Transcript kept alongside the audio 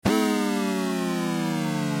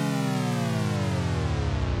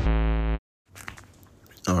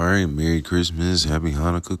All right, Merry Christmas, Happy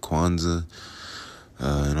Hanukkah, Kwanzaa,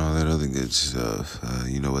 and all that other good stuff.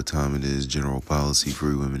 You know what time it is, General Policy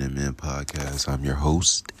Free Women and Men Podcast. I'm your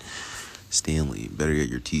host, Stanley. Better yet,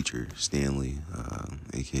 your teacher, Stanley,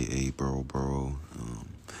 a.k.a. Burrow.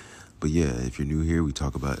 But yeah, if you're new here, we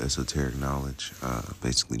talk about esoteric knowledge,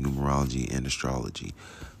 basically numerology and astrology,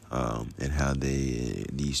 and how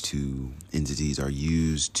these two entities are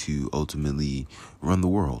used to ultimately run the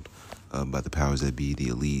world. By the powers that be, the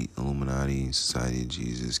elite, Illuminati, Society of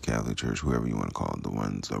Jesus, Catholic Church, whoever you want to call it, the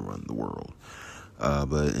ones that run the world.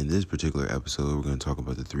 But in this particular episode, we're going to talk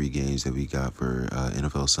about the 3 games that we got for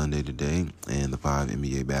NFL Sunday today and the 5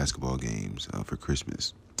 NBA basketball games for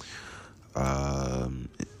Christmas. Again,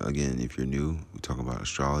 if you're new, we talk about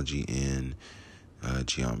astrology and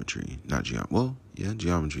geometry.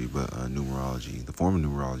 Geometry, but numerology. The form of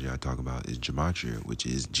numerology I talk about is gematria, which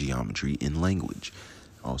is geometry in language.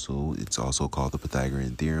 It's also called the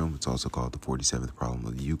Pythagorean theorem. It's also called the 47th problem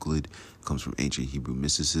of Euclid. It comes from ancient Hebrew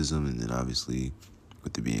mysticism, and then obviously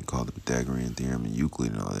with it being called the Pythagorean theorem and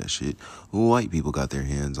Euclid and all that shit, white people got their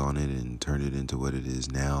hands on it and turned it into what it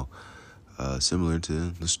is now, similar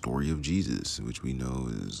to the story of Jesus, which we know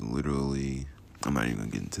is literally, I'm not even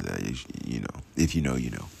going to get into that, if you know,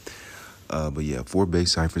 you know. But yeah, 4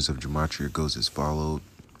 base ciphers of gematria goes as followed.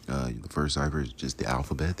 The first cipher is just the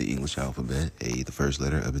alphabet, the English alphabet. A, the first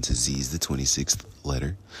letter, up into Z is the 26th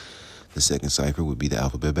letter. The second cipher would be the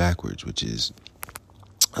alphabet backwards, which is,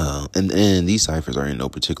 and these ciphers are in no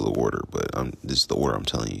particular order, but this is the order I'm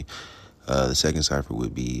telling you. The second cipher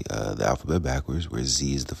would be the alphabet backwards, where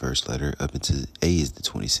Z is the first letter, up into A is the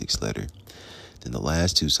 26th letter. Then the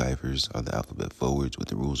last 2 ciphers are the alphabet forwards with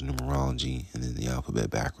the rules of numerology, and then the alphabet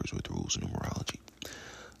backwards with the rules of numerology.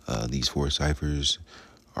 These 4 ciphers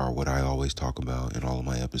are what I always talk about in all of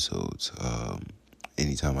my episodes.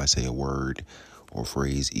 Anytime I say a word or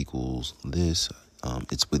phrase equals this,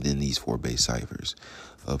 it's within these 4 base ciphers.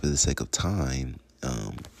 For the sake of time,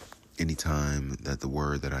 anytime that the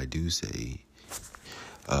word that I do say,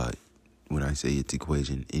 when I say its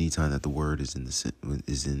equation, anytime that the word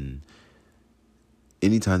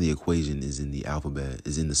anytime the equation is in the alphabet,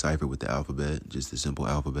 is in the cipher with the alphabet, just the simple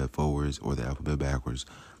alphabet forwards or the alphabet backwards,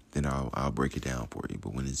 then I'll break it down for you.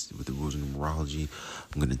 But when it's with the rules of numerology,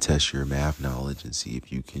 I'm going to test your math knowledge and see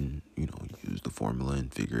if you can, use the formula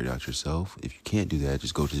and figure it out yourself. If you can't do that,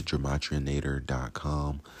 just go to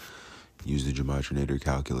gematrianator.com. Use the Gematrianator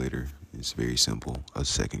calculator. It's very simple. A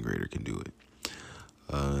 2nd grader can do it.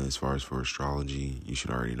 As far as for astrology, you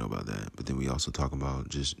should already know about that. But then we also talk about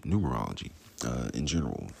just numerology in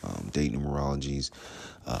general. Date numerologies,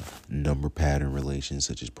 number pattern relations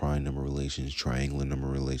such as prime number relations, triangular number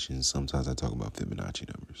relations. Sometimes I talk about Fibonacci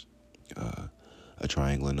numbers. A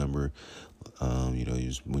triangular number,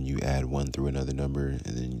 is when you add one through another number, and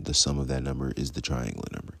then the sum of that number is the triangular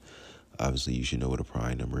number. Obviously, you should know what a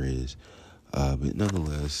prime number is. But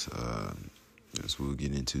nonetheless, that's what we'll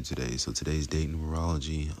get into today. So today's date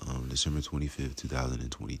numerology, December 25th,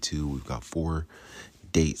 2022. We've got 4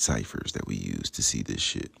 date ciphers that we use to see this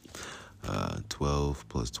shit. 12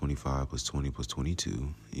 plus 25 plus 20 plus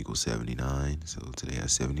 22 equals 79. So today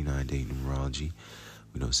has 79 date numerology.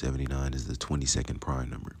 We know 79 is the 22nd prime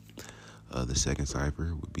number. The second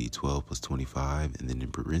cipher would be 12 plus 25, and then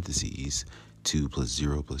in parentheses, 2 plus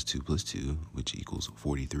 0 plus 2 plus 2, which equals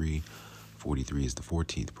 43. 43 is the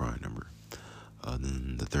 14th prime number.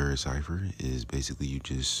 Then the third cipher is basically you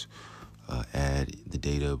just add the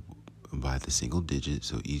data by the single digit.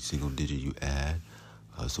 So each single digit you add.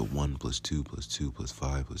 So 1 plus 2 plus 2 plus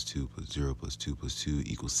 5 plus 2 plus 0 plus 2 plus 2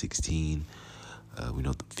 equals 16. We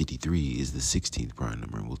know 53 is the 16th prime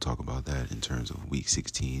number, and we'll talk about that in terms of week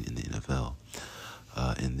 16 in the NFL.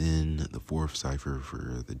 And then the 4th cipher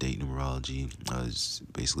for the date numerology is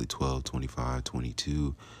basically 12, 25,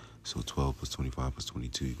 22. So 12 plus 25 plus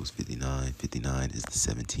 22 equals 59. 59 is the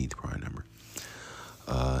 17th prime number.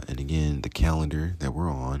 And again, the calendar that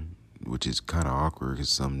we're on, which is kind of awkward because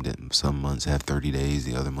some months have 30 days,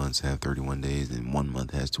 the other months have 31 days, and one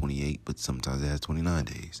month has 28, but sometimes it has 29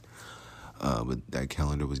 days. But that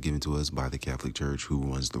calendar was given to us by the Catholic Church, who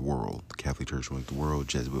runs the world. The Catholic Church runs the world.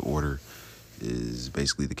 Jesuit order is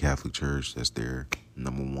basically the Catholic Church. That's their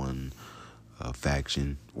number one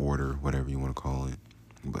faction, order, whatever you want to call it.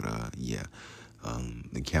 But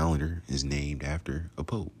the calendar is named after a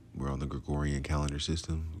pope. We're on the Gregorian calendar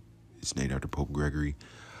system. It's named after Pope Gregory.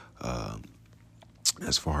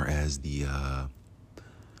 As far as the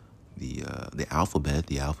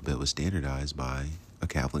alphabet was standardized by a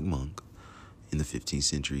Catholic monk in the 15th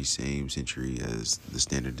century, same century as the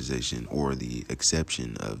standardization or the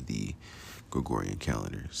exception of the Gregorian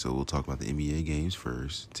calendar. So we'll talk about the NBA games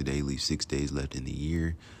first. Today leaves 6 days left in the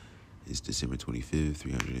year. It's December 25th,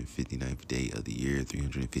 359th day of the year.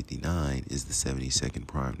 359 is the 72nd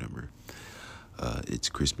prime number. It's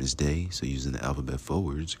Christmas Day, so using the alphabet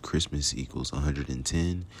forwards, Christmas equals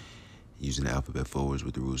 110. Using the alphabet forwards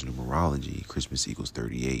with the rules of numerology, Christmas equals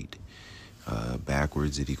 38.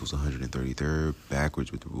 Backwards, it equals 133rd.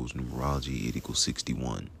 Backwards with the rules of numerology, it equals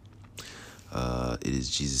 61. It is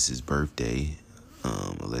Jesus' birthday,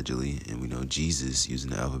 allegedly, and we know Jesus,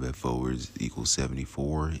 using the alphabet forwards, equals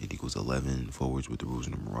 74. It equals 11 forwards with the rules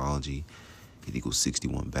of numerology. It equals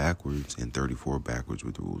 61 backwards and 34 backwards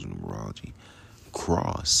with the rules of numerology.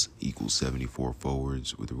 Cross equals 74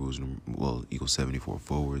 forwards with the rules of equals 74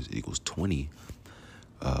 forwards. It equals 20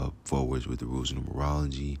 forwards with the rules of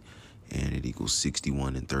numerology, and it equals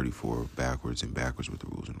 61 and 34 backwards and backwards with the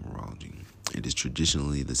rules of numerology. It is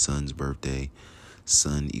traditionally the sun's birthday.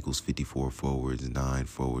 Sun equals 54 forwards, 9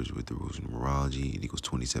 forwards with the rules of numerology. It equals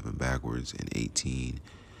 27 backwards and 18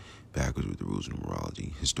 backwards with the rules of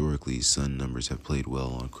numerology. Historically, sun numbers have played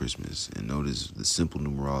well on Christmas. And notice the simple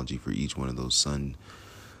numerology for each one of those sun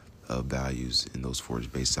values in those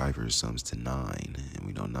forge-based ciphers sums to 9. And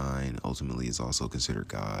we know 9 ultimately is also considered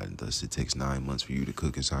God. Thus, it takes 9 months for you to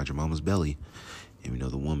cook inside your mama's belly. And we know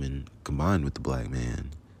the woman combined with the black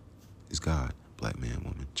man is God. Black man,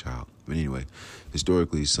 woman, child. But anyway,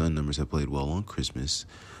 historically, sun numbers have played well on Christmas.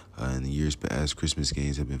 In the years past, Christmas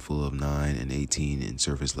games have been full of 9 and 18 in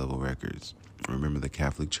surface level records. Remember, the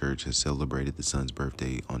Catholic Church has celebrated the sun's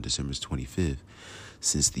birthday on December 25th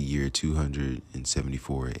since the year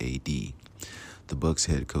 274 AD. The Bucks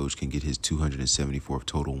head coach can get his 274th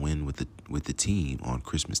total win with the team on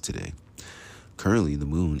Christmas today. Currently, the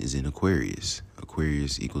moon is in Aquarius.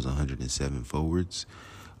 Aquarius equals 107 forwards,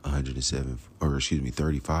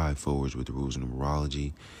 35 forwards with the rules of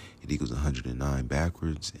numerology. It equals 109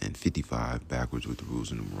 backwards and 55 backwards with the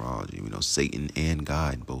rules of numerology. We know Satan and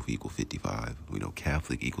God both equal 55. We know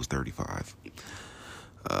Catholic equals 35.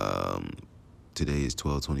 Today is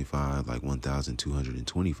 1225, like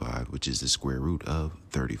 1,225, which is the square root of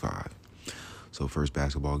 35. So first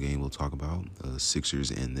basketball game we'll talk about,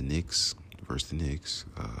 Sixers and the Knicks versus the Knicks.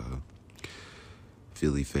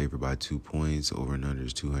 Philly favored by 2 points. Over and under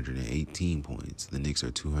is 218 points. The Knicks are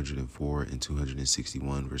 204 and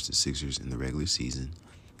 261 versus Sixers in the regular season.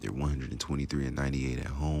 They're 123 and 98 at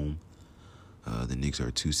home. The Knicks are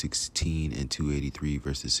 216 and 283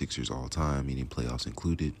 versus Sixers all time, meaning playoffs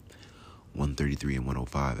included. 133 and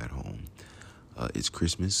 105 at home. It's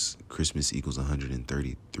Christmas. Christmas equals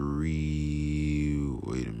 133.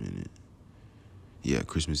 Wait a minute. Yeah,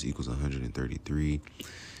 Christmas equals 133.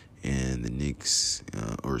 And the Knicks,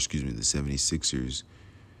 the 76ers,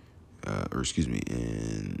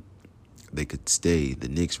 and they could stay, the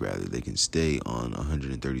Knicks rather, they can stay on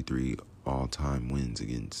 133 all-time wins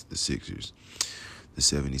against the Sixers. The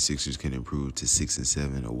 76ers can improve to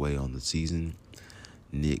 6-7 away on the season.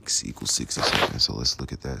 Knicks equals 67. So let's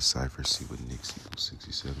look at that cipher, see what Knicks equals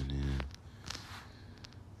 67 in.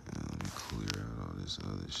 Let me clear out all this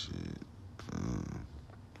other shit.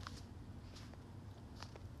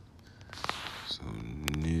 So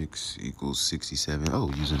Knicks equals 67.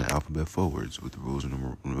 Oh, using the alphabet forwards with the rules of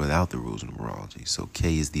without the rules of numerology. So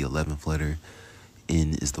K is the 11th letter,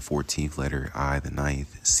 N is the 14th letter, I the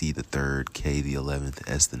 9th, C the 3rd, K the 11th,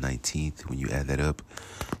 S the 19th. When you add that up,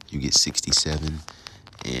 you get 67.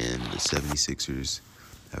 And the 76ers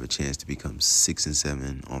have a chance to become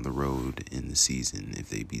 6-7 on the road in the season if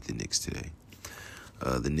they beat the Knicks today.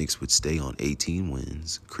 The Knicks would stay on 18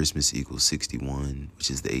 wins. Christmas equals 61,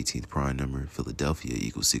 which is the 18th prime number. Philadelphia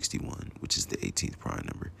equals 61, which is the 18th prime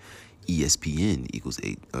number. ESPN equals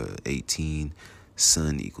 18.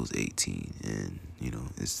 Sun equals 18. And,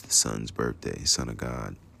 it's the sun's birthday, son of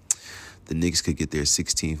God. The Knicks could get their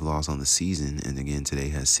 16th loss on the season, and again, today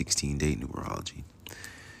has 16-date numerology.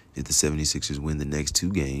 If the 76ers win the next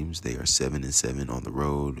 2 games, they are 7-7 on the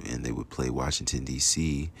road, and they would play Washington,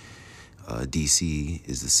 D.C. D.C.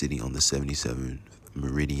 is the city on the 77th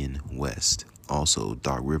Meridian West. Also,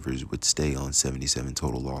 Doc Rivers would stay on 77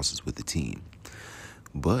 total losses with the team.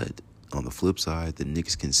 But on the flip side, the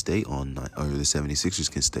Knicks can stay on, or the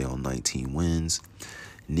 76ers can stay on 19 wins.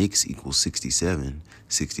 Knicks equals 67.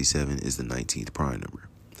 67 is the 19th prime number.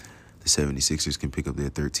 The 76ers can pick up their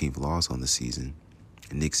 13th loss on the season.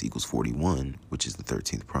 Knicks equals 41, which is the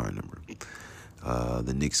 13th prime number.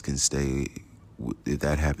 The Knicks can stay. If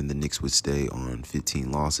that happened, the Knicks would stay on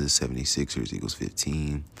 15 losses. 76ers equals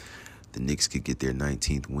 15. The Knicks could get their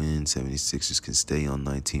 19th win. 76ers can stay on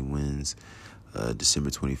 19 wins. December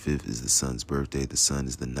 25th is the Sun's birthday. The Sun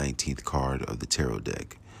is the 19th card of the tarot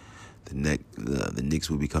deck. The Knicks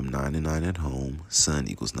will become 9-9 at home. Sun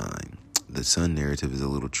equals 9. The Sun narrative is a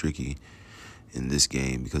little tricky in this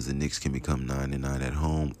game because the Knicks can become 9-9 at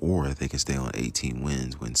home, or they can stay on 18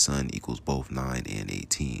 wins when Sun equals both 9 and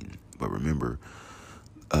 18. But remember,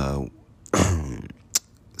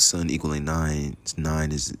 Sun equaling 9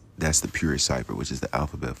 that's the purest cipher, which is the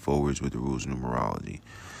alphabet forwards with the rules of numerology.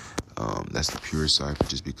 That's the purest cipher,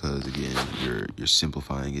 just because again you're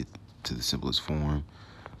simplifying it to the simplest form.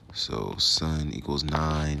 So Sun equals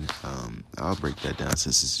 9. I'll break that down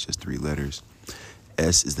since it's just 3 letters.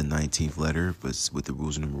 S is the 19th letter, but with the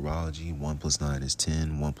rules of numerology, 1 plus 9 is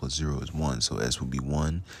 10, 1 plus 0 is 1, so S would be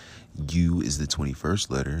 1. U is the 21st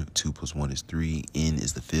letter, 2 plus 1 is 3. N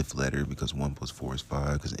is the 5th letter because 1 plus 4 is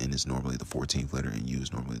 5, because N is normally the 14th letter and U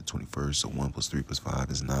is normally the 21st, so 1 plus 3 plus 5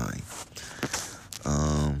 is 9.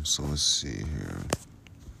 So let's see here.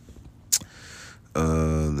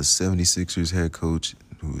 The 76ers head coach,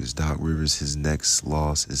 who is Doc Rivers, his next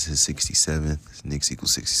loss is his 67th. Knicks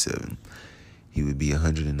equals 67. He would be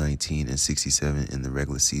 119 and 67 in the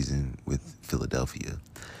regular season with Philadelphia.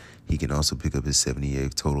 He can also pick up his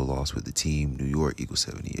 78th total loss with the team. New York equals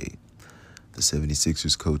 78. The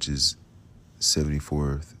 76ers coach's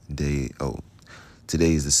 74th day.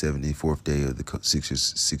 Today is the 74th day of the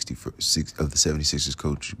Sixers of the 76ers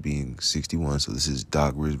coach being 61. So this is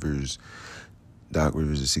Doc Rivers. Doc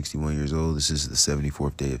Rivers is 61 years old. This is the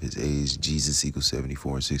 74th day of his age. Jesus equals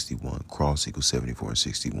 74 and 61. Cross equals 74 and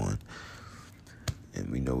 61. And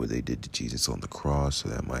we know what they did to Jesus on the cross, so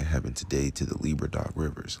that might happen today to the Libra Doc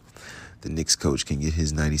Rivers. The Knicks coach can get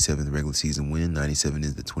his 97th regular season win. 97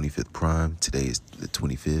 is the 25th prime. Today is the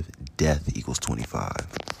 25th. Death equals 25.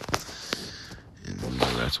 And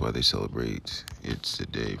that's why they celebrate. It's a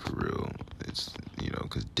day for real. It's,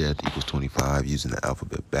 because death equals 25 using the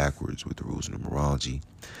alphabet backwards with the rules of numerology.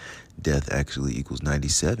 Death actually equals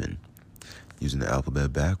 97 using the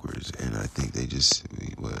alphabet backwards. And I think they just,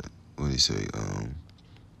 what do they say?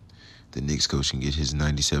 The Knicks coach can get his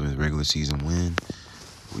 97th regular season win.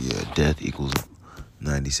 Well, yeah, death equals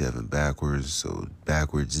 97 backwards. So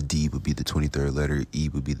backwards, D would be the 23rd letter, E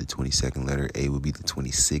would be the 22nd letter, A would be the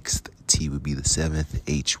 26th, T would be the 7th,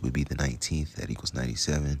 H would be the 19th. That equals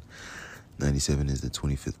 97. 97 is the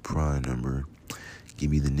 25th prime number.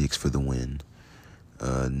 Give me the Knicks for the win.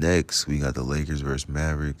 Next, we got the Lakers versus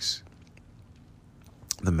Mavericks.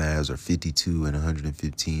 The Mavs are 52 and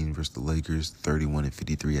 115 versus the Lakers, 31 and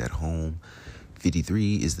 53 at home.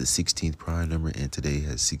 53 is the 16th prime number, and today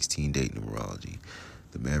has 16 date numerology.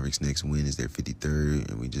 The Mavericks' next win is their 53rd,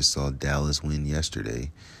 and we just saw Dallas win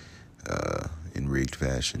yesterday in rigged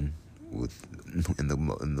fashion. In the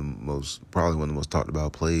most, probably one of the most talked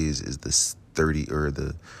about plays is the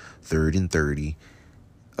 3rd and 30.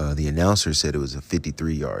 The announcer said it was a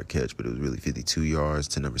 53-yard catch, but it was really 52 yards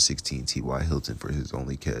to number 16, T.Y. Hilton, for his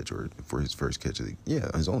only catch, or for his first catch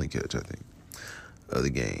his only catch, I think, of the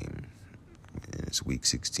game. And it's week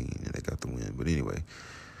 16, and they got the win. But anyway,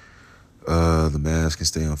 the Mavs can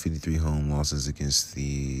stay on 53 home losses against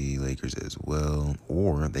the Lakers as well,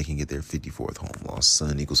 or they can get their 54th home loss.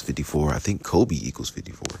 Sun equals 54. I think Kobe equals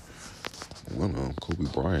 54. Well, no,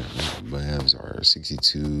 Kobe Bryant. The Mavs are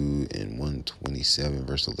 62 and 127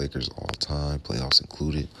 versus the Lakers all time, playoffs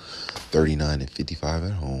included. 39 and 55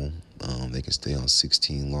 at home. They can stay on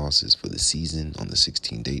 16 losses for the season on the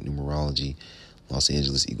 16-date numerology. Los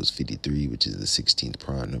Angeles equals 53, which is the 16th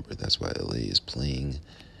prime number. That's why LA is playing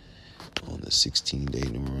on the 16-day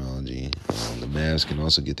numerology. The Mavs can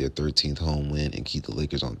also get their 13th home win and keep the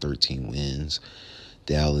Lakers on 13 wins.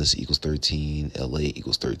 Dallas equals 13. LA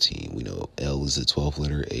equals 13. We know L is the 12th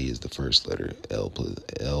letter. A is the first letter. L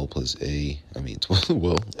plus A. 12.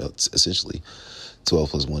 Well, essentially, 12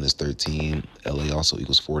 plus 1 is 13. LA also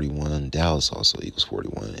equals 41. Dallas also equals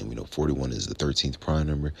 41. And we know 41 is the 13th prime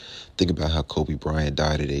number. Think about how Kobe Bryant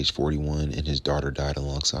died at age 41 and his daughter died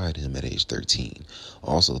alongside him at age 13.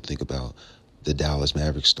 Also think about the Dallas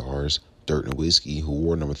Mavericks stars, Dirk Nowitzki, who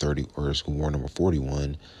wore number 30, or who wore number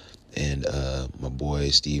 41, and my boy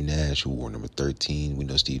Steve Nash, who wore number 13. We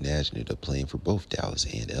know Steve Nash ended up playing for both Dallas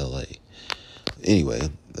and LA. Anyway,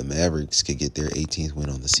 the Mavericks could get their 18th win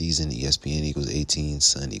on the season. ESPN equals 18.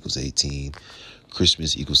 Sun equals 18.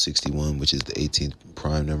 Christmas equals 61, which is the 18th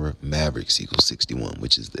prime number. Mavericks equals 61,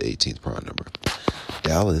 which is the 18th prime number.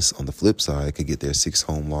 Dallas, on the flip side, could get their 6th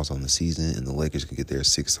home loss on the season, and the Lakers could get their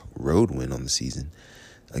 6th road win on the season.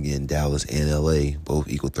 Again, Dallas and LA both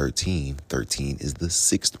equal 13. 13 is the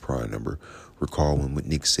 6th prime number. Recall when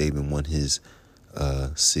Nick Saban won his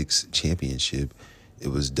 6th championship, it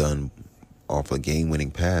was done off a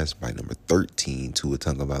game-winning pass by number 13, Tua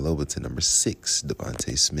Tagovailoa, to number 6,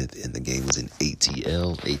 Devontae Smith, and the game was in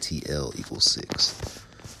ATL. ATL equals 6.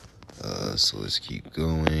 So let's keep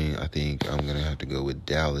going. I think I'm going to have to go with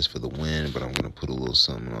Dallas for the win, but I'm going to put a little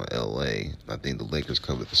something on LA. I think the Lakers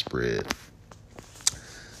covered the spread.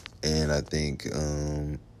 And I think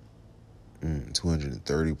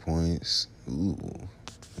 230 points. Ooh,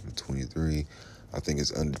 23. I think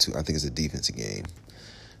it's under 2. I think it's a defensive game.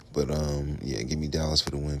 But, yeah, give me Dallas for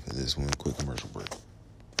the win for this one. Quick commercial break.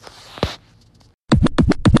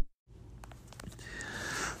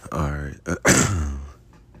 All right.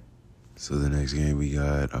 So the next game we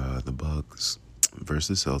got the Bucks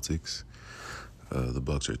versus Celtics. The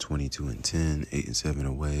Bucks are 22-10, 8-7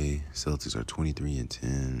 away. Celtics are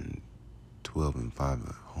 23-10, 12-5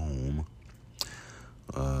 at home.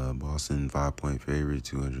 Boston 5-point favorite,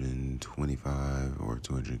 225 or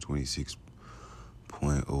 226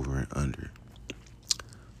 point over and under.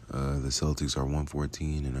 The Celtics are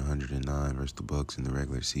 114-109 versus the Bucks in the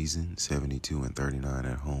regular season, 72-39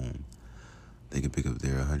 at home. They can pick up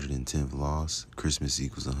their 110th loss. Christmas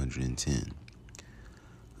equals 110.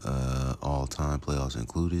 All-time playoffs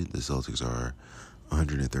included, the Celtics are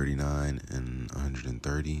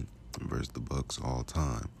 139-130 versus the Bucks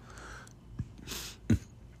all-time.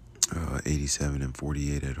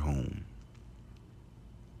 87-48 at home.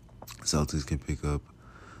 Celtics can pick up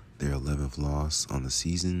their 11th loss on the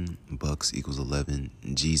season. Bucks equals 11.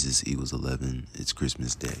 Jesus equals 11. It's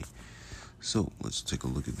Christmas Day. So let's take a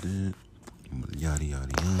look at that. Yada, yada,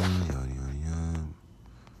 yada, yada, yada.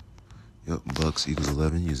 Yep, Bucks equals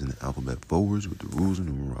 11 using the alphabet forwards with the rules of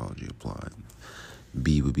numerology applied.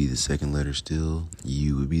 B would be the second letter still.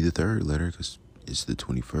 U would be the third letter because it's the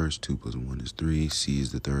 21st. 2 plus 1 is 3. C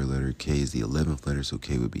is the third letter. K is the 11th letter, so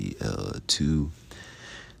K would be 2.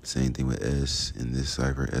 Same thing with S. In this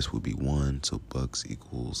cipher, S would be 1, so Bucks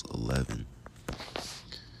equals 11.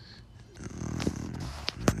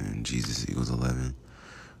 And Jesus equals 11.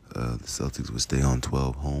 The Celtics would stay on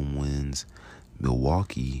 12 home wins.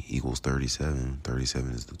 Milwaukee equals 37.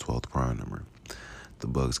 37 is the 12th prime number. The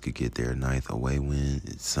Bucks could get their 9th away win.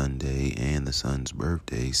 It's Sunday and the Sun's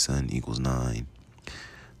birthday. Sun equals 9.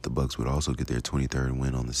 The Bucks would also get their 23rd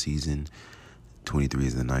win on the season. 23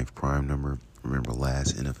 is the 9th prime number. Remember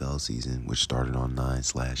last NFL season, which started on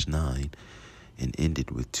 9/9 and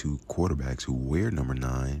ended with 2 quarterbacks who wear number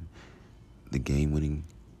 9. The game-winning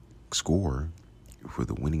score for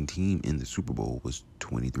the winning team in the Super Bowl was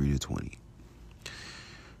 23-20.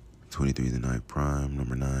 23 the 9th prime.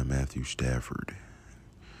 Number 9, Matthew Stafford.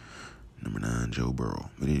 Number 9, Joe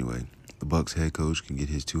Burrow. But anyway, the Bucks head coach can get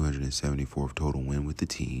his 274th total win with the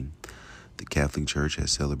team. The Catholic Church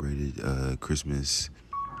has celebrated Christmas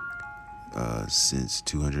since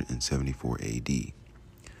 274 AD.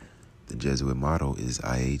 The Jesuit motto is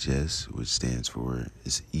IHS, which stands for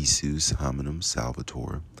Isus Hominum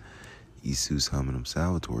Salvator. Isus Hominum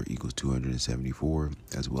Salvator equals 274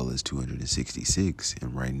 as well as 266.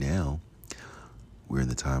 And right now, we're in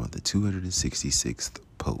the time of the 266th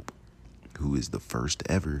Pope, who is the first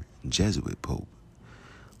ever Jesuit Pope.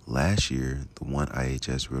 Last year, the one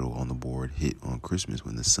IHS riddle on the board hit on Christmas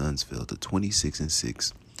when the Suns fell to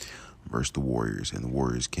 26-6 versus the Warriors, and the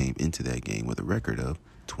Warriors came into that game with a record of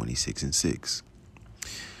 26-6.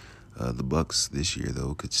 The Bucks this year,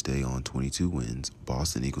 though, could stay on 22 wins.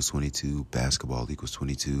 Boston equals 22. Basketball equals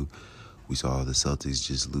 22. We saw the Celtics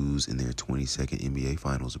just lose in their 22nd NBA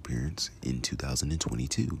Finals appearance in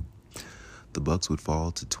 2022. The Bucks would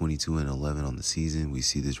fall to 22-11 on the season. We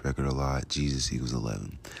see this record a lot. Jesus equals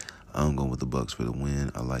 11. I'm going with the Bucks for the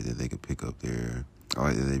win. I like that they could pick up their. I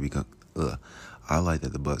like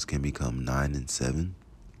that the Bucks can become 9-7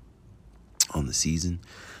 on the season.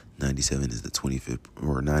 97 is the 25th,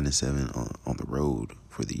 or 9-7 on the road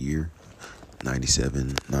for the year.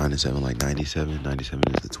 9-7 like 97.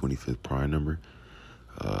 97 is the 25th prime number.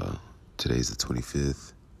 Today's the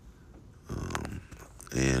 25th.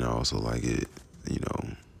 And I also like it,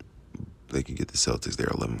 they can get the Celtics their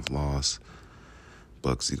 11th loss.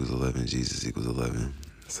 Bucks equals 11. Jesus equals 11.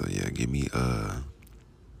 So yeah, give me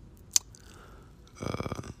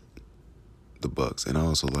the Bucks. And I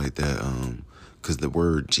also like that because the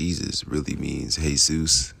word Jesus really means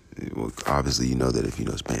Jesus. Well, obviously, you know that if you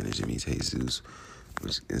know Spanish, it means Jesus,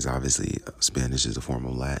 which is obviously Spanish is a form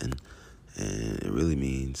of Latin, and it really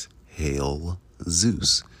means Hail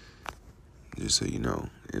Zeus. Just so you know,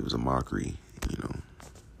 it was a mockery,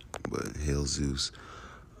 but Hail Zeus.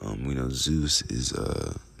 We know Zeus is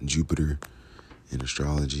Jupiter in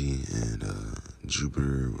astrology, and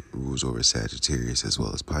Jupiter rules over Sagittarius as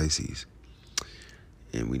well as Pisces.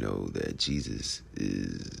 And we know that Jesus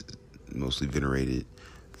is mostly venerated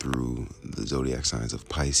through the zodiac signs of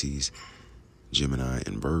Pisces, Gemini,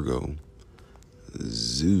 and Virgo.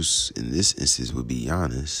 Zeus in this instance would be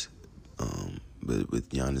Giannis, but with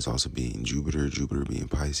Giannis also being Jupiter being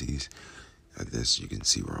Pisces. I guess you can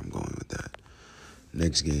see where I'm going with that.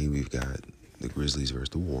 Next game, we've got the Grizzlies versus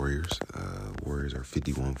the Warriors. Warriors are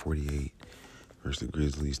 51-48 versus the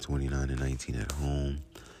Grizzlies 29-19 at home.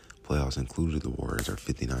 Playoffs included, the Warriors are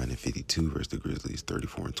 59-52 versus the Grizzlies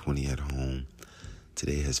 34-20 at home.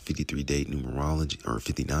 Today has 59-date numerology.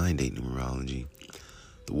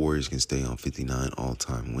 The Warriors can stay on 59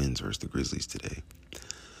 all-time wins versus the Grizzlies today.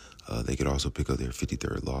 They could also pick up their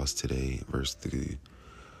 53rd loss today versus the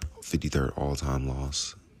 53rd all-time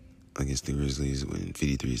loss against the Grizzlies, when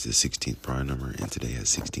 53 is the 16th prime number, and today has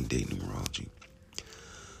 16-date numerology.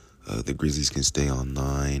 The Grizzlies can stay on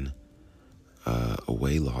 9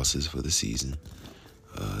 away losses for the season.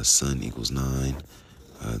 Sun equals 9.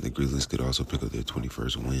 The Grizzlies could also pick up their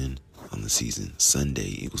 21st win on the season.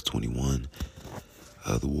 Sunday equals 21.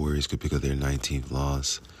 The Warriors could pick up their 19th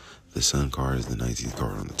loss. The Sun card is the 19th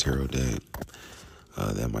card on the tarot deck.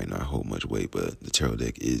 That might not hold much weight, but the tarot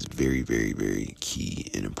deck is very, very, very key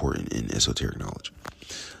and important in esoteric knowledge.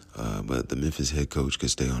 But the Memphis head coach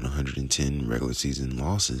could stay on 110 regular season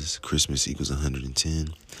losses. Christmas equals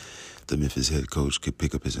 110. The Memphis head coach could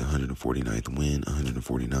pick up his 149th win.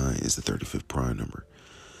 149 is the 35th prime number.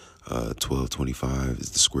 1225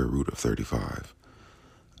 is the square root of 35.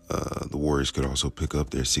 The Warriors could also pick up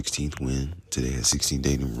their 16th win. Today has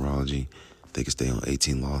 16-day numerology. They could stay on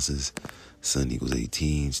 18 losses. Sun equals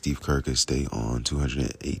 18. Steve Kerr could stay on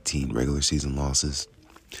 218 regular season losses.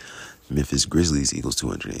 Memphis Grizzlies equals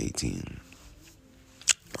 218.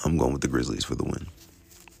 I'm going with the Grizzlies for the win.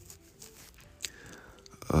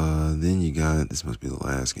 Then you got, this must be the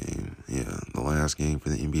last game. Yeah, the last game for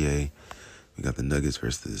the NBA. We got the Nuggets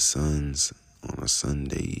versus the Suns on a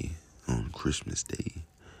Sunday, on Christmas Day.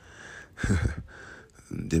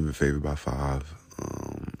 Denver favored by 5.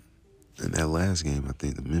 In that last game, I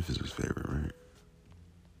think the Memphis was favored, right?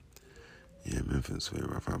 Yeah, Memphis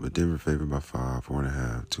favored by 5. But Denver favored by 5,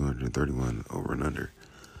 4.5, 231 over and under.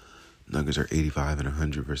 Nuggets are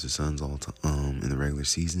 85-100 versus Suns all in the regular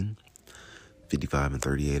season.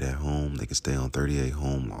 55-38 at home. They can stay on 38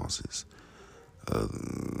 home losses.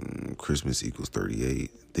 Christmas equals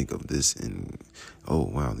 38. Think of this in, oh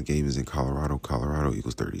wow, the game is in Colorado. Colorado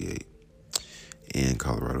equals 38. And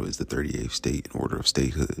Colorado is the 38th state in order of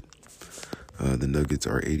statehood. The Nuggets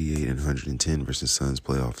are 88-110 versus Suns,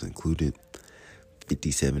 playoffs included.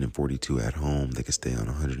 57-42 at home. They can stay on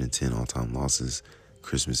 110 all-time losses.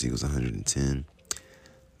 Christmas equals 110.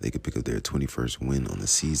 They could pick up their 21st win on the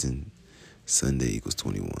season. Sunday equals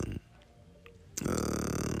 21.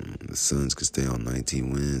 The Suns could stay on 19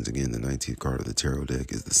 wins. Again, the 19th card of the tarot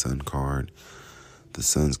deck is the Sun card. The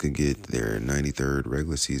Suns could get their 93rd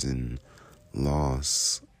regular season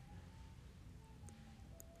loss.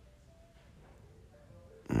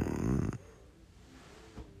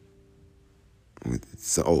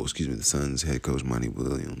 The Suns head coach Monty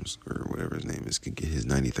Williams, or whatever his name is, could get his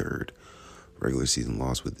 93rd regular season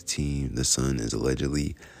loss with the team. The sun is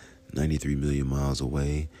allegedly 93 million miles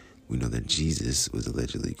away. We know that Jesus was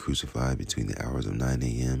allegedly crucified between the hours of 9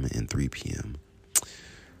 a.m. and 3 p.m.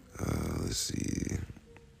 Let's see.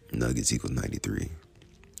 Nuggets equals 93.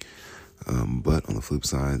 But on the flip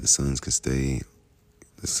side, the Suns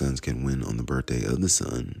can win on the birthday of the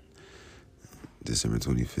sun. December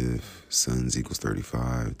 25th, Suns equals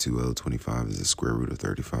 35. 2025 is the square root of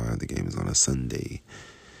 35. The game is on a Sunday.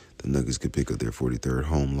 The Nuggets could pick up their 43rd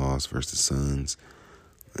home loss versus the Suns,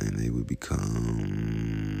 and they would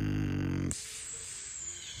become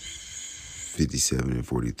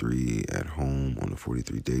 57-43 at home on the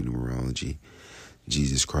 43-day numerology.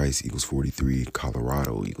 Jesus Christ equals 43.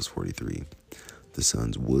 Colorado equals 43. The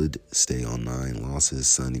Suns would stay on 9 losses.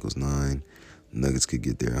 Sun equals 9. Nuggets could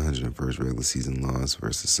get their 101st regular season loss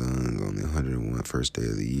versus Suns on the 101st first day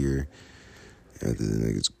of the year. After the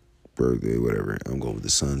Nuggets' birthday, whatever. I'm going with the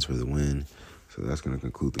Suns for the win. So that's going to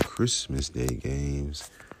conclude the Christmas Day games.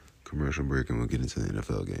 Commercial break, and we'll get into the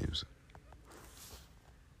NFL games.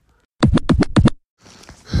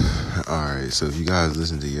 Alright, so if you guys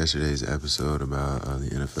listened to yesterday's episode about the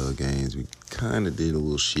NFL games, we kind of did a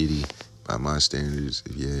little shitty by my standards.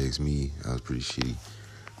 If you ask me, I was pretty shitty.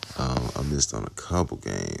 I missed on a couple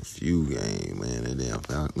games, few games, man. And then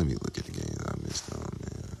let me look at the games I missed on,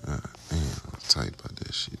 man. Man, I was tight about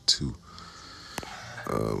that shit too.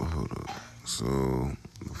 Hold up. So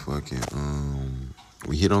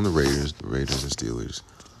we hit on the Raiders and Steelers.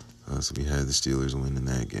 So we had the Steelers winning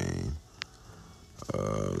that game.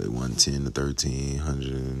 They won 10-13,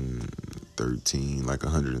 113, like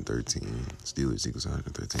 113. Steelers equals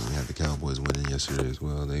 113. We had the Cowboys winning yesterday as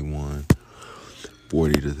well. They won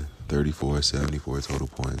 40-34, 74 total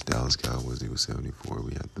points. Dallas Cowboys equals 74.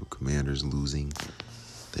 We had the Commanders losing.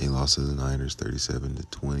 They lost to the Niners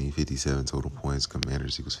 37-20, 57 total points.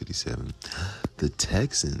 Commanders equals 57. The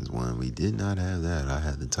Texans won. We did not have that. I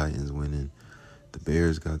had the Titans winning. The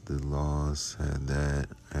Bears got the loss. Had that.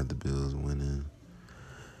 Had the Bills winning.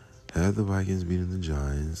 Had the Vikings beating the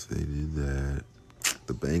Giants. They did that.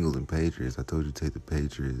 The Bengals and Patriots. I told you to take the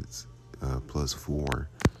Patriots +4 or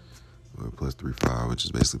 +3.5, which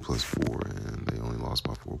is basically +4, and they only lost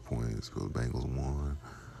by 4 points. So the Bengals won.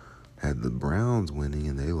 Had the Browns winning,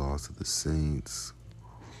 and they lost to the Saints.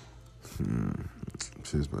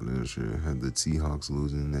 Shit's about that shit. Had the Seahawks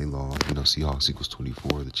losing, they lost. Seahawks equals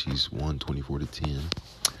 24. The Chiefs won 24-10.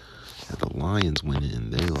 Had the Lions winning,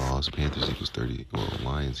 and they lost. Panthers equals 30. Well,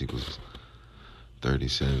 Lions equals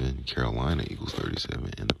 37. Carolina equals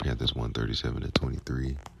 37, and the Panthers won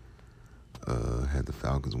 37-23. Had the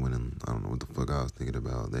Falcons winning. I don't know what the fuck I was thinking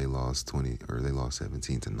about. They lost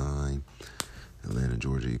 17-9. Atlanta,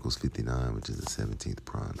 Georgia equals 59, which is the 17th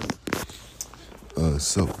prime.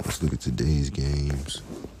 So let's look at today's games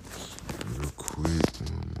real quick.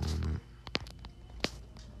 One moment.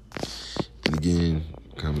 And again,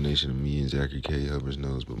 combination of me and Zachary K. Hubbard's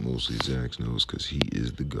knows, but mostly Zach's knows because he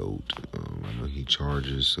is the GOAT. I know he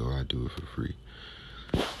charges, so I do it for free.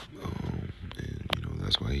 And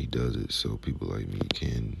that's why he does it, so people like me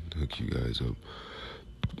can hook you guys up.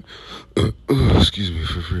 Excuse me,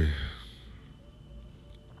 for free.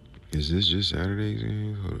 Is this just Saturday's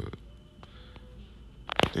games? Hold up.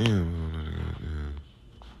 Damn,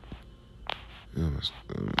 there's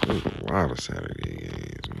a lot of Saturday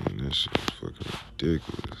games, man. That shit is fucking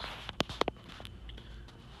ridiculous.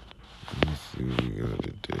 Let me see what we got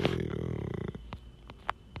today, though.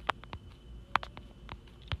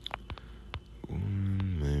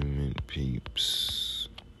 One moment, peeps.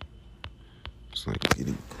 It's like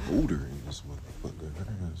getting colder in this motherfucker. I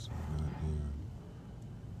got some goddamn.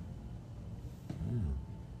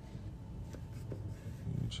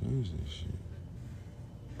 Change this shit.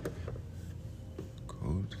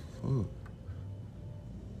 Cold as fuck.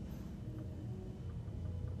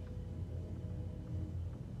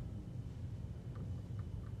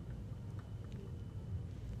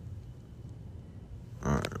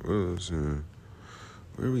 Alright,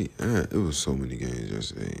 where we at? It was so many games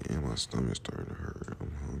yesterday, and my stomach's starting to hurt.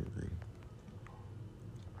 I'm hungry.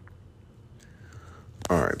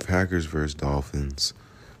 Alright, Packers versus Dolphins.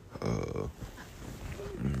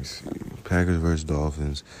 Let me see. Packers versus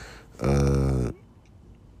Dolphins.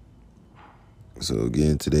 So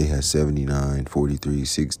again, today has 79, 43,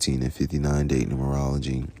 16, and 59 date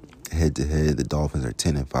numerology. Head to head, the Dolphins are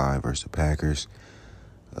 10-5 versus the Packers.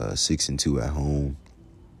 6-2 at home.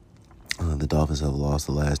 The Dolphins have lost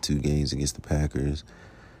the last 2 games against the Packers,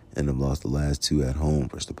 and have lost the last 2 at home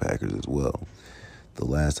versus the Packers as well. The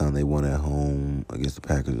last time they won at home against the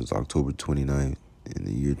Packers was October 29th. In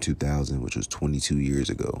the year 2000, which was 22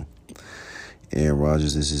 years ago. Aaron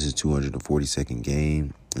Rodgers, this is his 242nd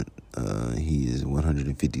game. He is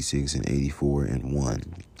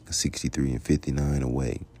 156-84-1, 63-59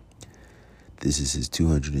 away. This is his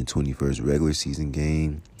 221st regular season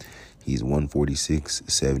game. He's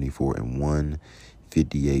 146-74-1,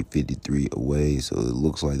 58-53 away. So it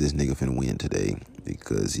looks like this nigga finna win today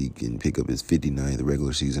because he can pick up his 59th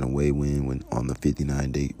regular season away win when on the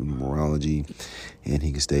 59-day numerology, and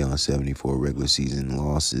he can stay on 74 regular season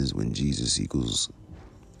losses when Jesus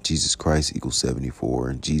Christ equals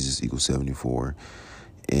 74, and Jesus equals 74,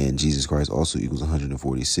 and Jesus Christ also equals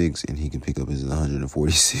 146, and he can pick up his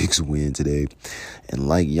 146 win today. And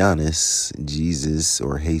like Giannis, Jesus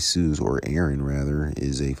or Jesus or Aaron rather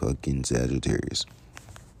is a fucking Sagittarius.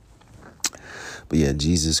 But yeah,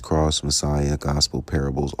 Jesus, Cross, Messiah, Gospel,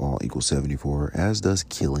 Parables, all equal 74, as does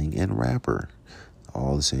Killing and Rapper.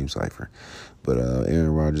 All the same cipher. But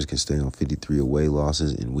Aaron Rodgers can stay on 53 away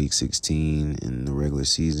losses in Week 16 in the regular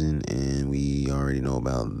season, and we already know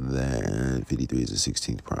about that. 53 is the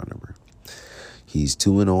 16th prime number. He's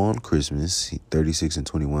 2-0 on Christmas.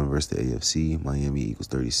 36-21 versus the AFC. Miami equals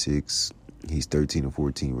 36. He's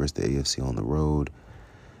 13-14 versus the AFC on the road.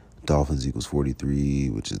 Dolphins equals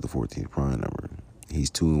 43, which is the 14th prime number.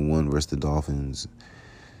 He's 2-1 versus the Dolphins,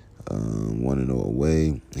 1-0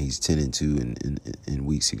 away. He's 10-2 in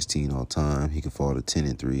Week 16 all time. He could fall to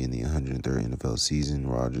 10-3 in the 103rd NFL season.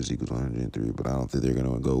 Rodgers equals 103, but I don't think they're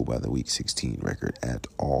going to go by the Week 16 record at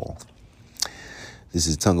all. This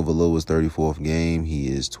is Tungavailoa's 34th game. He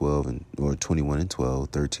is 21-12,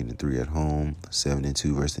 13-3 at home,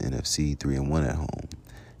 7-2 versus the NFC, 3-1 at home.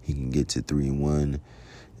 He can get to 3-1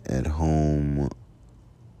 at home.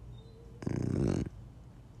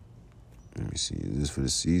 Let me see. Is this for the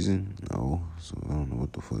season? No. So I don't know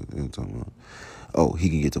what the fuck they're talking about. Oh, he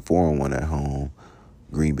can get to 4-1 at home.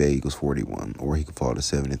 Green Bay equals 41. Or he can fall to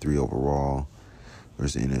 7-3 overall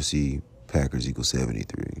versus the NFC. Packers equals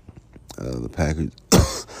 73. The Packers.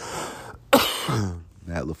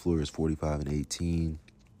 Matt LaFleur is 45-18,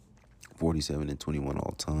 47-21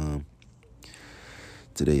 all time.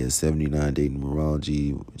 Today has 79 Dayton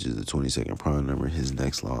numerology, which is the 22nd prime number. His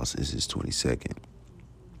next loss is his 22nd.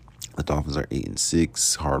 The Dolphins are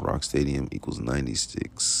 8-6. Hard Rock Stadium equals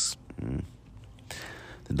 96.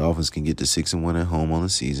 The Dolphins can get to 6-1 at home on the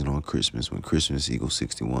season on Christmas. When Christmas equals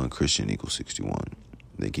 61, Christian equals 61.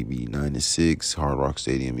 They can be 9-6. Hard Rock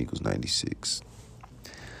Stadium equals 96.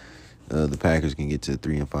 The Packers can get to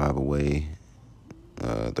 3-5 away.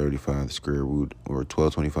 35 the square root, or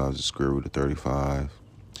 1225 is the square root of 35.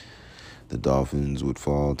 The Dolphins would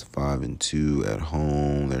fall to 5-2 at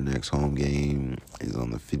home. Their next home game is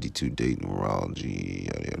on the 52 date numerology.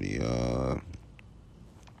 Yada yada yada.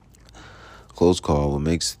 Close call. What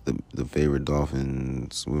makes the favorite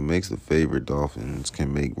Dolphins? What makes the favorite Dolphins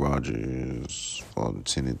can make Rodgers fall to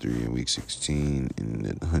 10-3 in Week 16 in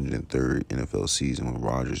the 103rd NFL season when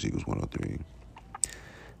Rodgers equals 103.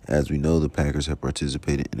 As we know, the Packers have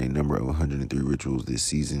participated in a number of 103 rituals this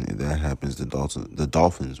season. If that happens, the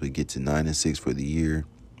Dolphins would get to 9-6 for the year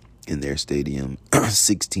in their stadium.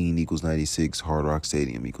 16 equals 96. Hard Rock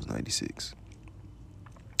Stadium equals 96.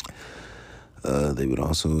 They would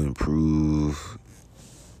also improve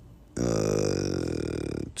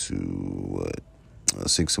to what?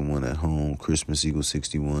 6-1 at home. Christmas equals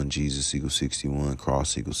 61. Jesus equals 61.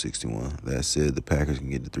 Cross equals 61. That said, the Packers can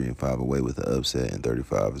get to 3-5 away with the upset, and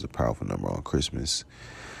 35 is a powerful number on Christmas.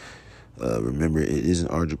 Remember, it isn't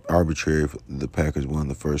arbitrary if the Packers won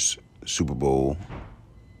the first Super Bowl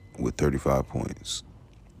with 35 points,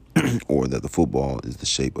 or that the football is the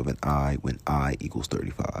shape of an eye when I equals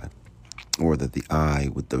 35, or that the eye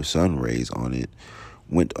with the sun rays on it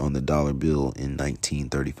went on the dollar bill in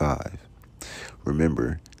 1935.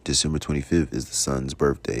 Remember, December 25th is the sun's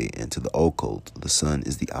birthday, and to the occult, the sun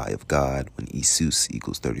is the eye of God when Isus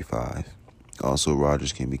equals 35. Also,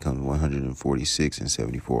 Rodgers can become 146 and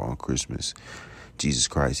 74 on Christmas. Jesus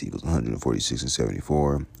Christ equals 146 and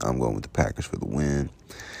 74. I'm going with the Packers for the win.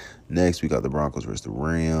 Next, we got the Broncos versus the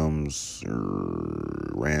Rams.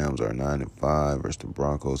 Rams are 9-5 versus the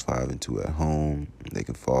Broncos, 5-2 at home. They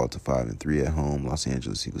can fall to 5-3 at home. Los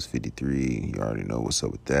Angeles equals 53. You already know what's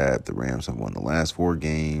up with that. The Rams have won the last 4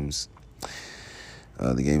 games.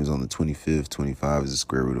 The game is on the 25th. 25 is the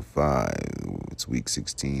square root of 5. It's week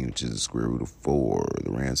 16, which is the square root of 4.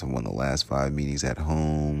 The Rams have won the last 5 meetings at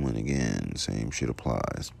home. And again, same shit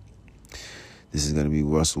applies. This is going to be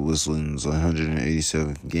Russell Wilson's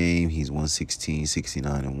 187th game. He's 116,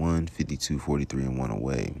 69-1, 52, 43-1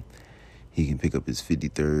 away. He can pick up his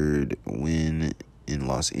 53rd win in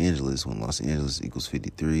Los Angeles when Los Angeles equals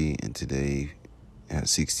 53. And today has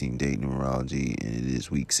 16 date numerology, and it is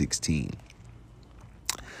week 16.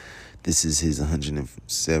 This is his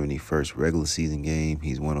 171st regular season game.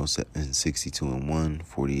 He's 107, 62-1,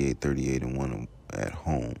 48, 38-1 at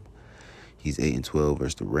home. He's 8-12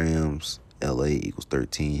 versus the Rams. LA equals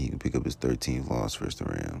 13. He can pick up his 13th loss versus the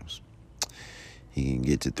Rams. He can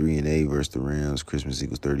get to 3-8 versus the Rams. Christmas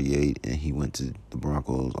equals 38, and he went to the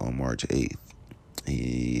Broncos on March 8th.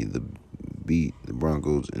 He beat the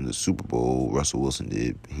Broncos in the Super Bowl. Russell Wilson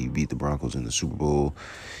did. He beat the Broncos in the Super Bowl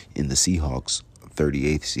in the Seahawks'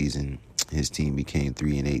 38th season. His team became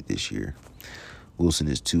 3-8 this year. Wilson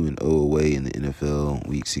is 2-0 away in the NFL,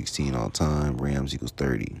 Week 16 all time. Rams equals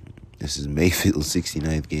 30. This is Mayfield's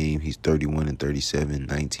 69th game. He's 31-37,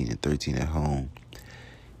 19-13 at home.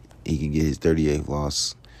 He can get his 38th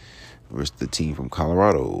loss versus the team from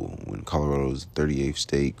Colorado. When Colorado is the 38th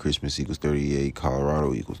state, Christmas equals 38,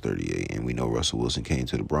 Colorado equals 38. And we know Russell Wilson came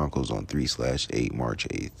to the Broncos on 3/8, March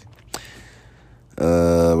 8th.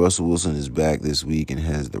 Russell Wilson is back this week and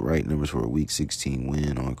has the right numbers for a Week 16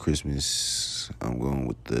 win on Christmas. I'm going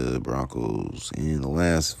with the Broncos. In the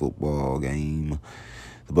last football game,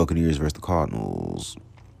 the Buccaneers versus the Cardinals.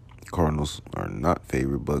 Cardinals are not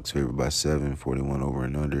favored. Bucks favored by 7, 41 over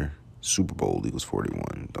and under. Super Bowl equals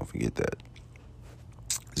 41. Don't forget that.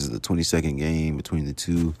 This is the 22nd game between the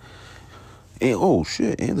two. And oh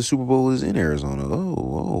shit! And the Super Bowl is in Arizona. Whoa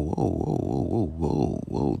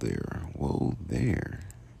there.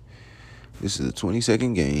 This is the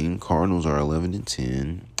 22nd game. Cardinals are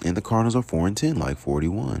 11-10. And the Cardinals are 4-10, like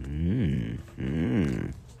 41.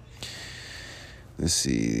 Let's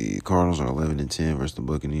see. The Cardinals are 11-10 versus the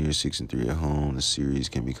Buccaneers, 6-3 at home. The series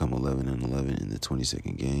can become 11-11 in the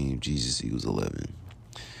 22nd game. Jesus Eagles 11.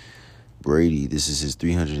 Brady, this is his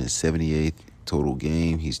 378th total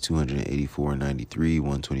game. He's 284-93,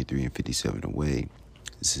 123-57 away.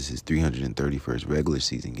 This is his 331st regular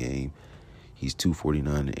season game. He's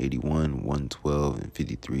 249-81,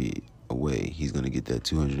 112-53 away. He's going to get that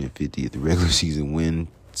 250th regular season win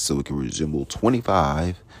so it can resemble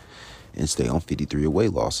 25 and stay on 53 away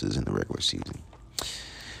losses in the regular season.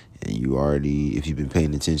 And you already, if you've been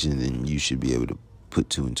paying attention, then you should be able to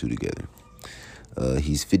put 2 and 2 together.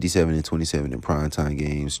 He's 57-27 in primetime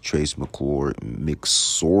games. Trace McSorley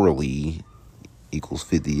equals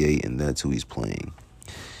 58, and that's who he's playing.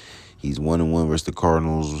 He's 1-1 versus the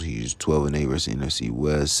Cardinals. He's 12-8 versus NFC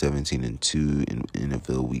West, 17-2 in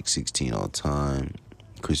NFL Week 16 all time.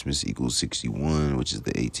 Christmas equals 61, which is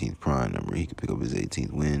the 18th prime number. He could pick up his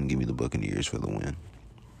 18th win. Give me the Buccaneers for the win.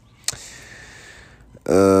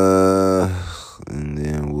 And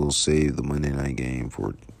then we'll save the Monday night game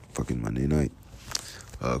for fucking Monday night.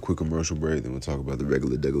 Quick commercial break, then we'll talk about the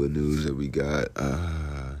regular news that we got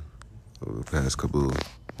over the past couple,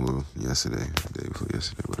 yesterday, the day before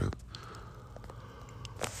yesterday, whatever.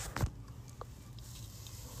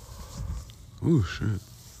 Oh, shit.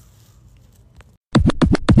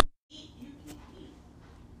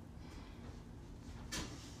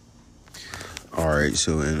 All right,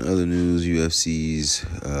 so in other news, UFC's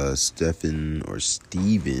Stephan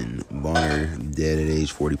Bonnar dead at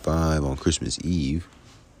age 45 on Christmas Eve.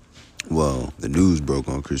 Well, the news broke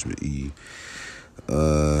on Christmas Eve.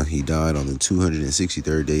 He died on the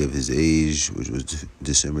 263rd day of his age, which was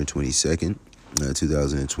December 22nd,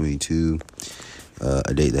 2022.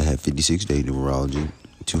 A date that had 56-day numerology.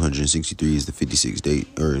 263 is the 56th date,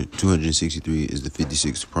 or 263 is the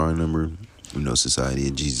 56th prime number. We know Society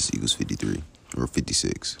of Jesus equals 53 or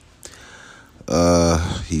 56.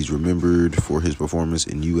 He's remembered for his performance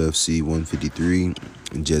in UFC 153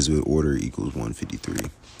 and Jesuit Order equals 153.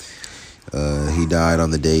 He died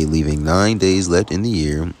on the day, leaving 9 days left in the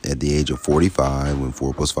year at the age of 45, when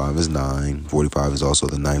 4 plus 5 is 9. 45 is also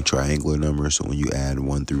the 9th triangular number, so when you add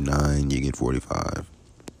 1 through 9, you get 45.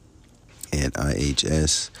 And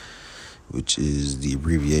IHS, which is the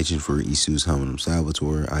abbreviation for Isus Hominum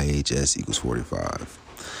Salvator, IHS equals 45.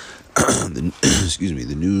 The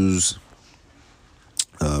news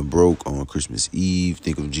broke on Christmas Eve.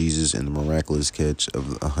 Think of Jesus and the miraculous catch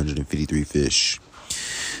of 153 fish.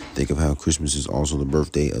 Think of how Christmas is also the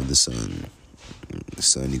birthday of the sun. The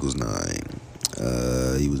sun equals 9.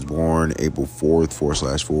 He was born April 4th,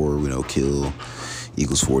 4/4. We know kill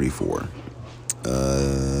equals 44.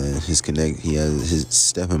 He has his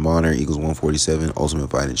Stephan Bonnar equals 147. Ultimate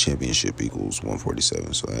Fighting Championship equals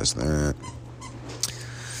 147. So that's that.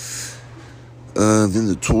 Then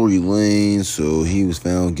the Torey Lanez. So he was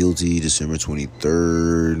found guilty December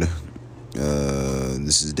 23rd.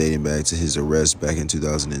 This is dating back to his arrest back in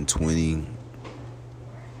 2020.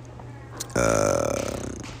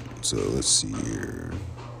 So let's see here.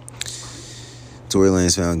 Torey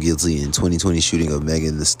Lanez found guilty in 2020 shooting of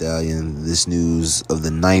Megan Thee Stallion. This news of the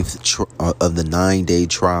 9-day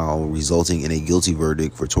trial resulting in a guilty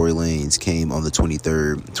verdict for Torey Lanez came on the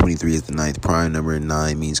 23rd. 23 is the 9th prime number, and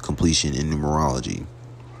 9 means completion in numerology.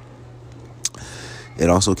 It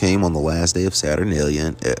also came on the last day of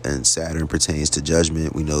Saturnalia, and Saturn pertains to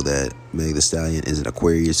judgment. We know that Megan Thee Stallion is an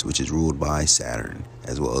Aquarius, which is ruled by Saturn,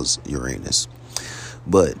 as well as Uranus.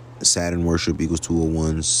 But Saturn worship equals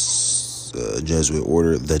 201. Jesuit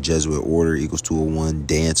Order, the Jesuit Order equals 201.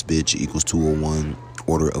 Dance Bitch equals 201.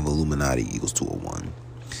 Order of Illuminati equals 201.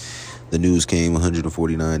 The news came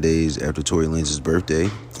 149 days after Torey Lanez's birthday.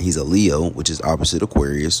 He's a Leo, which is opposite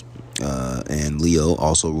Aquarius. And Leo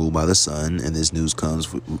also ruled by the sun. And this news comes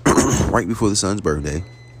right before the sun's birthday.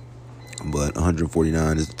 But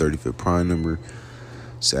 149 is the 35th prime number.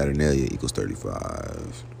 Saturnalia equals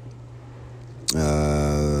 35.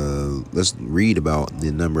 Let's read about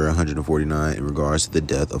the number 149 in regards to the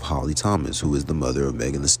death of Holly Thomas, who is the mother of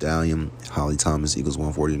Megan Thee Stallion. Holly Thomas equals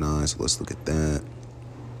 149, so let's look at that.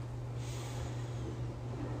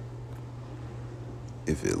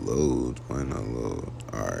 If it loads, why not load?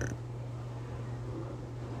 Alright.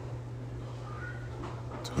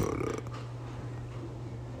 Hold up.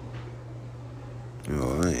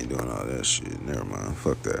 No, I ain't doing all that shit. Never mind.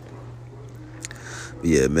 Fuck that. But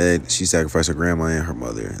yeah, Meg, she sacrificed her grandma and her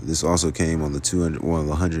mother. This also came on the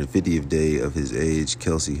 150th day of his age.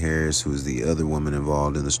 Kelsey Harris, who is the other woman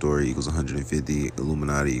involved in the story, equals 150.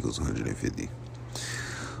 Illuminati equals 150.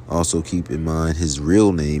 Also, keep in mind his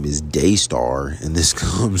real name is Daystar, and this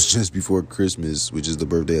comes just before Christmas, which is the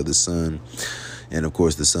birthday of the sun. And of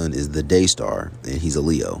course, the sun is the Daystar, and he's a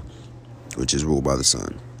Leo, which is ruled by the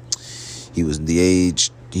sun. He was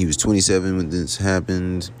 27 when this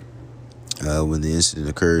happened. When the incident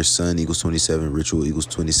occurs, sun equals 27, ritual equals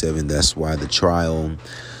 27. That's why the trial,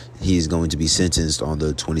 he's going to be sentenced on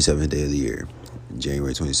the 27th day of the year,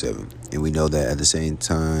 January 27th. And we know that at the same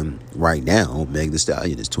time, right now, Meg Thee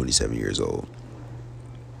Stallion is 27 years old.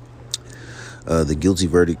 The guilty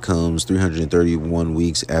verdict comes 331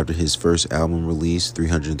 weeks after his first album release.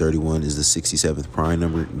 331 is the 67th prime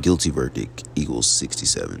number. Guilty verdict equals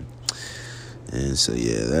 67. And so,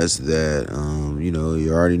 yeah, that's that.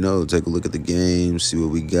 You already know. Take a look at the game, see what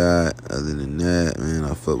we got. Other than that, man,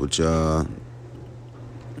 I fuck with y'all.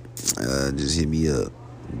 Just hit me up.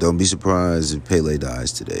 Don't be surprised if Pele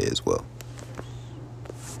dies today as well.